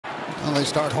When they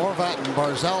start Horvat and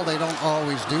Barzal, they don't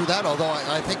always do that, although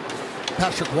I think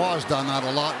Patrick Waugh's done that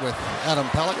a lot with Adam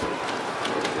Pelech.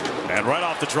 And right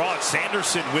off the draw, it's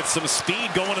Sanderson with some speed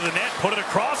going to the net. Put it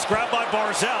across, grabbed by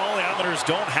Barzal. The Islanders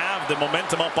don't have the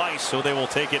momentum up ice, so they will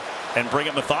take it and bring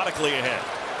it methodically ahead.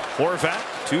 Horvat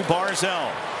to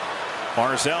Barzal.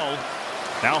 Barzal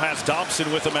now has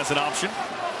Dobson with him as an option.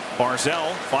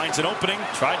 Barzal finds an opening,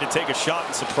 tried to take a shot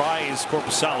and surprise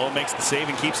Korpisalo, makes the save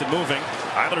and keeps it moving.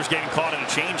 Islanders getting caught in a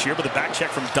change here, but the back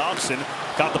check from Dobson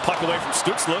got the puck away from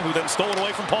Stützle, who then stole it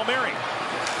away from Palmieri.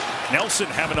 Nelson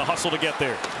having to hustle to get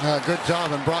there. Good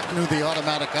job, and Brock knew the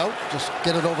automatic out. Just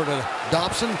get it over to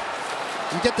Dobson.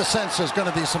 You get the sense there's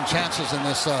going to be some chances in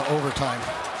this overtime.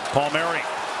 Palmieri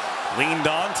leaned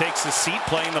on, takes his seat,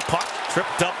 playing the puck,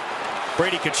 tripped up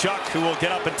Brady Tkachuk, who will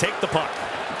get up and take the puck.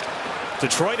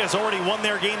 Detroit has already won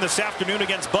their game this afternoon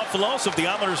against Buffalo, so if the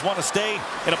Islanders want to stay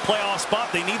in a playoff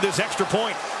spot, they need this extra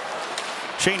point.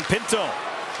 Shane Pinto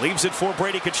leaves it for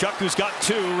Brady Tkachuk, who's got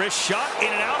two. Wrist shot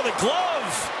in and out of the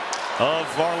glove of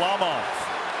Varlamov.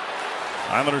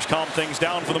 Islanders calm things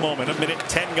down for the moment. A minute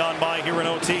 10 gone by here in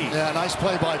OT. Yeah, nice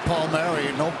play by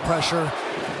Palmieri. No pressure.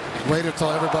 Waited till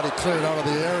everybody cleared out of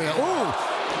the area. Ooh!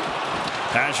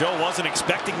 Pajot wasn't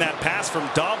expecting that pass from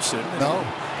Dobson. No.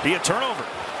 Be a turnover.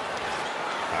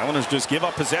 Islanders just give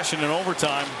up possession in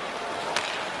overtime.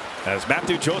 As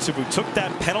Matthew Joseph, who took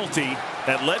that penalty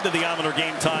that led to the Islander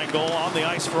game-tying goal, on the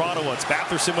ice for Ottawa. It's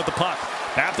Batherson with the puck.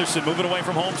 Batherson moving away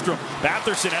from Holmstrom.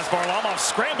 Batherson has Varlamov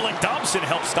scrambling. Dobson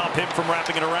helps stop him from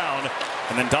wrapping it around.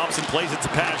 And then Dobson plays it to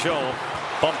Pajot.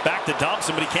 Bump back to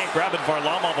Dobson, but he can't grab it.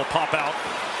 Varlamov will pop out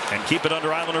and keep it under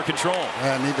Islander control.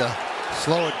 Yeah, need to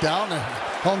slow it down.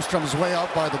 Holmstrom's way out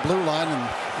by the blue line, and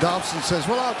Dobson says,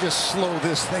 well, I'll just slow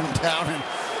this thing down. And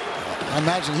I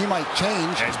imagine he might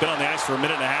change. Yeah, he's been on the ice for a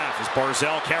minute and a half as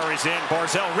Barzal carries in.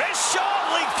 Barzal, wrist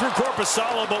shot, leaked through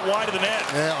Korpisalo, but wide of the net.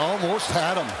 Yeah, almost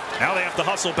had him. Now they have to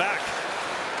hustle back.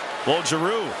 Well,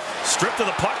 Giroux stripped of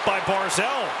the puck by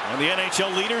Barzal, one of the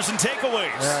NHL leaders in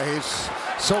takeaways. Yeah, he's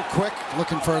so quick,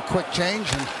 looking for a quick change,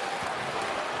 and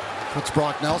puts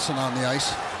Brock Nelson on the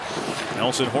ice.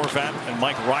 Nelson, Horvat, and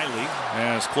Mike Riley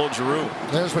as Claude Giroux.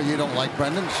 There's what you don't like,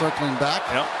 Brendan, circling back.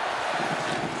 Yep.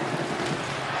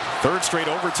 Third straight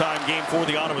overtime game for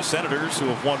the Ottawa Senators, who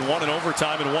have won one in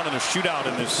overtime and one in a shootout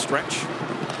in this stretch.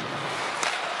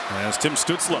 As Tim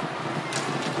Stützle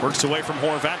works away from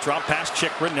Horvat, drop past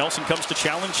Chychrun. Nelson comes to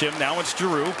challenge him. Now it's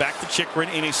Giroux back to Chychrun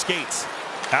in his skates.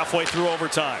 Halfway through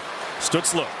overtime.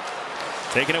 Stützle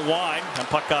taking it wide. And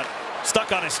puck got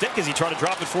stuck on his stick as he tried to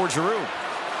drop it for Giroux.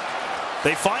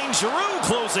 They find Giroux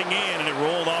closing in, and it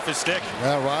rolled off his stick.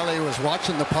 Yeah, Riley was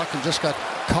watching the puck and just got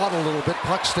caught a little bit,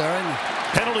 puck staring.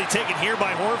 Penalty taken here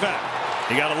by Horvat.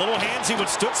 He got a little handsy with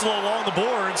Stützle along the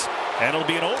boards, and it'll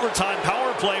be an overtime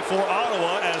power play for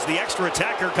Ottawa as the extra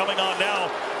attacker coming on now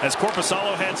as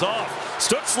Korpisalo heads off.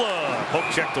 Stützle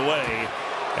poke checked away,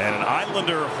 and an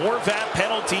Islander Horvat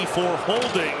penalty for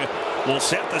holding will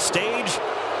set the stage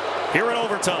here in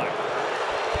overtime.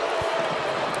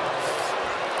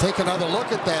 Take another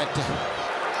look at that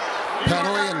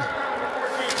penalty, and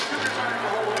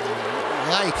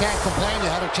yeah, you can't complain. You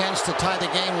had a chance to tie the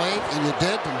game late, and you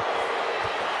did. And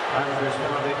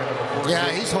yeah,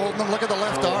 he's holding them. Look at the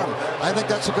left arm. I think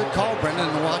that's a good call, Brendan,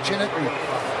 and watching it. And,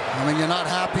 I mean, you're not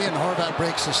happy, and Horvat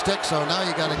breaks the stick, so now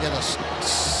you got to get a...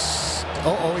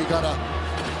 you got to...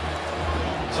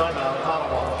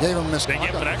 Gave him misconduct. They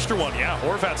give him an extra one, yeah.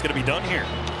 Horvat's going to be done here.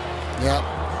 Yeah.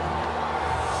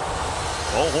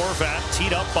 Oh, Horvat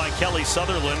teed up by Kelly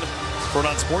Sutherland for an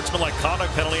unsportsmanlike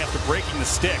conduct penalty after breaking the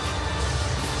stick.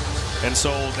 And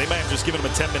so they may have just given him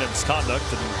a 10-minute misconduct,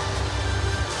 and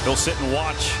he'll sit and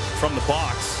watch from the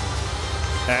box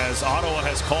as Ottawa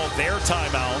has called their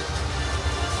timeout.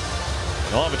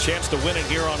 They'll have a chance to win it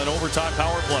here on an overtime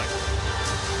power play.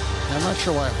 I'm not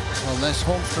sure why. Well, this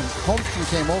Holmstrom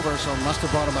came over, so must have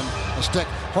brought him a stick.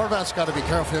 Horvat's got to be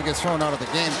careful. He'll get thrown out of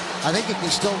the game. I think he can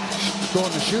still go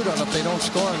in the shootout if they don't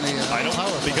score in the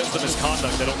power play. Because of the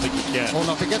misconduct, I don't think he can. Oh,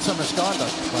 no, if he gets some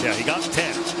misconduct. Yeah, he got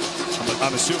 10,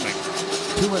 I'm assuming.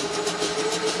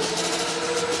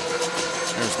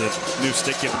 There's the new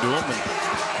stick given to him. And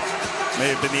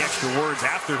may have been the extra words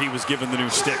after he was given the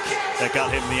new stick that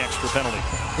got him the extra penalty.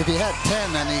 If he had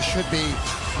 10, then he should be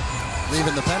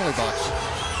leaving the penalty box.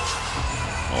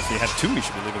 Well, if he had 2, he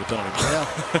should be leaving the penalty box. Yeah.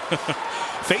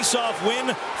 Face-off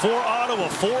win for Ottawa.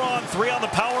 4-on-3 on the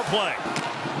power play.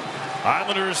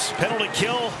 Islanders penalty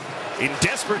kill in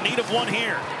desperate need of one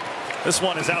here. This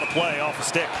one is out of play off a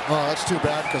stick. Oh, that's too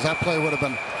bad, because that play would have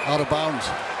been out of bounds.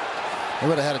 They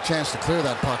would have had a chance to clear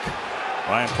that puck.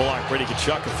 Ryan Pulock, Brady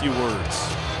Tkachuk, a few words.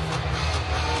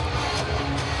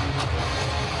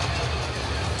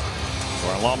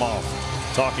 Varlamov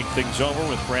talking things over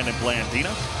with Brandon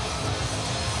Blandina.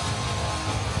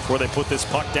 Before they put this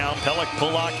puck down, Pelech,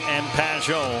 Pulock, and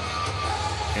Pajot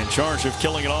in charge of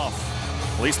killing it off.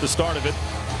 At least the start of it.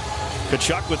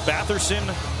 Tkachuk with Batherson,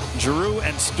 Giroux,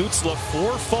 and Stützle,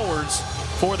 4 forwards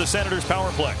for the Senators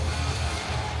power play.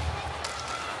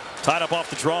 Tied up off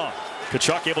the draw.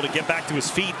 Tkachuk able to get back to his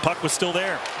feet. Puck was still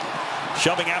there.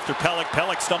 Shoving after Pelech.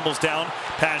 Pelech stumbles down.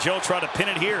 Pajot trying to pin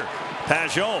it here.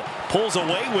 Pajot pulls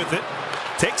away with it.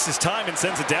 Takes his time and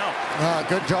sends it down.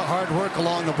 Good job, hard work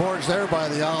along the boards there by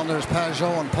the Islanders,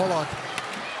 Pajot and Pulock.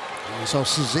 And so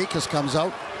Cizikas comes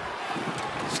out.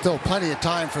 Still plenty of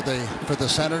time for the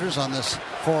Senators on this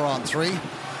 4-on-3.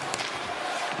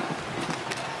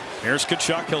 Here's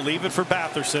Tkachuk. He'll leave it for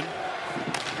Batherson.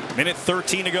 Minute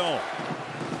 13 to go.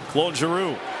 Claude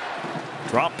Giroux.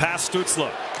 Drop past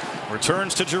Stützle.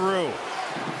 Returns to Giroux.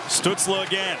 Stützle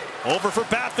again. Over for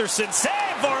Batherson. Save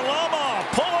Varlamov.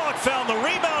 Pulock found the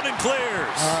rebound and clears.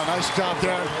 Nice job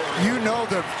there. You know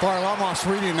that Varlamov's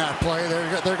reading that play.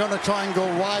 They're going to try and go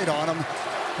wide on him.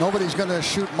 Nobody's going to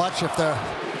shoot much if their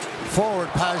forward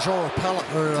Pajot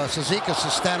or Cizikas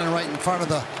is standing right in front of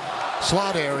the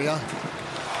slot area.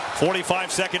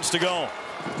 45 seconds to go.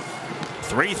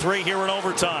 3-3 here in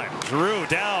overtime. Giroux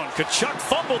down. Tkachuk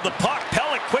fumbled the puck.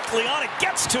 Pelech quickly on it.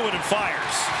 Gets to it and fires.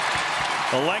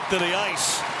 The length of the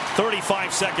ice.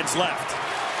 35 seconds left.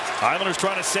 Islanders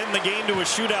trying to send the game to a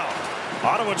shootout.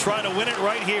 Ottawa trying to win it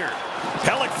right here.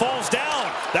 Pelech falls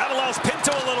down. That allows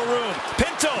Pinto a little room.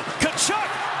 Pinto. Tkachuk.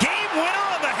 Game winner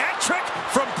on the hat trick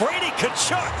from Brady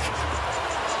Tkachuk.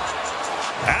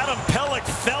 Adam Pelech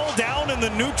fell down in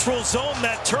the neutral zone.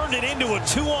 That turned it into a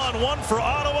 2-on-1 for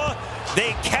Ottawa.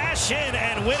 They cash in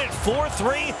and win it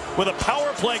 4-3 with a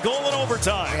power play goal in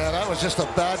overtime. Yeah, that was just a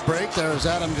bad break there as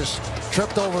Adam just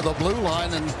tripped over the blue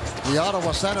line, and the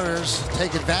Ottawa Senators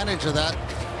take advantage of that.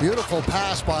 Beautiful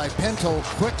pass by Pinto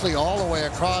quickly all the way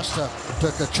across to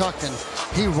Tkachuk,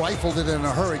 and he rifled it in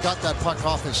a hurry. Got that puck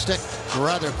off his stick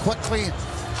rather quickly.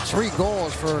 3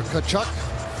 goals for Tkachuk.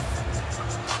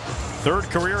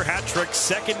 3rd career hat trick,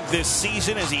 2nd this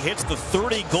season as he hits the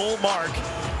 30-goal mark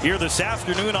here this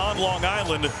afternoon on Long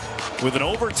Island with an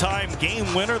overtime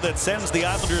game winner that sends the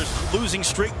Islanders losing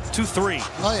streak to 3.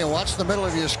 Well, you watch the middle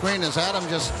of your screen as Adam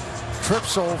just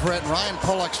trips over it, and Ryan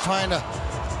Pulock's trying to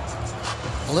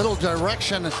a little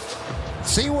direction.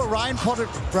 See where Ryan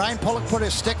Pulock put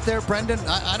his stick there, Brendan?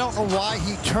 I don't know why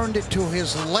he turned it to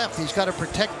his left. He's got to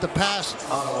protect the pass.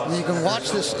 And you can watch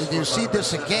this. You see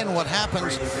this again. What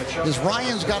happens is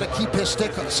Ryan's got to keep his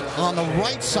stick on the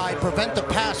right side, prevent the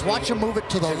pass. Watch him move it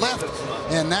to the left,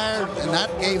 and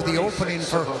that gave the opening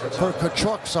for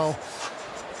Tkachuk. So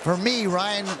for me,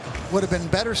 Ryan would have been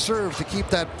better served to keep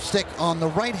that stick on the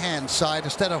right-hand side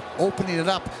instead of opening it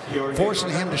up,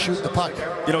 forcing him to shoot the puck.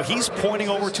 You know, he's pointing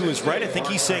over to his right. I think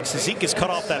he's saying Cizikas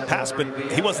cut off that pass, but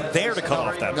he wasn't there to cut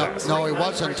off that pass. No, he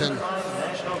wasn't. And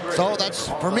so that's,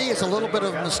 for me, it's a little bit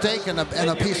of a mistake and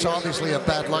a piece, obviously, of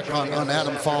bad luck on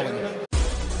Adam falling.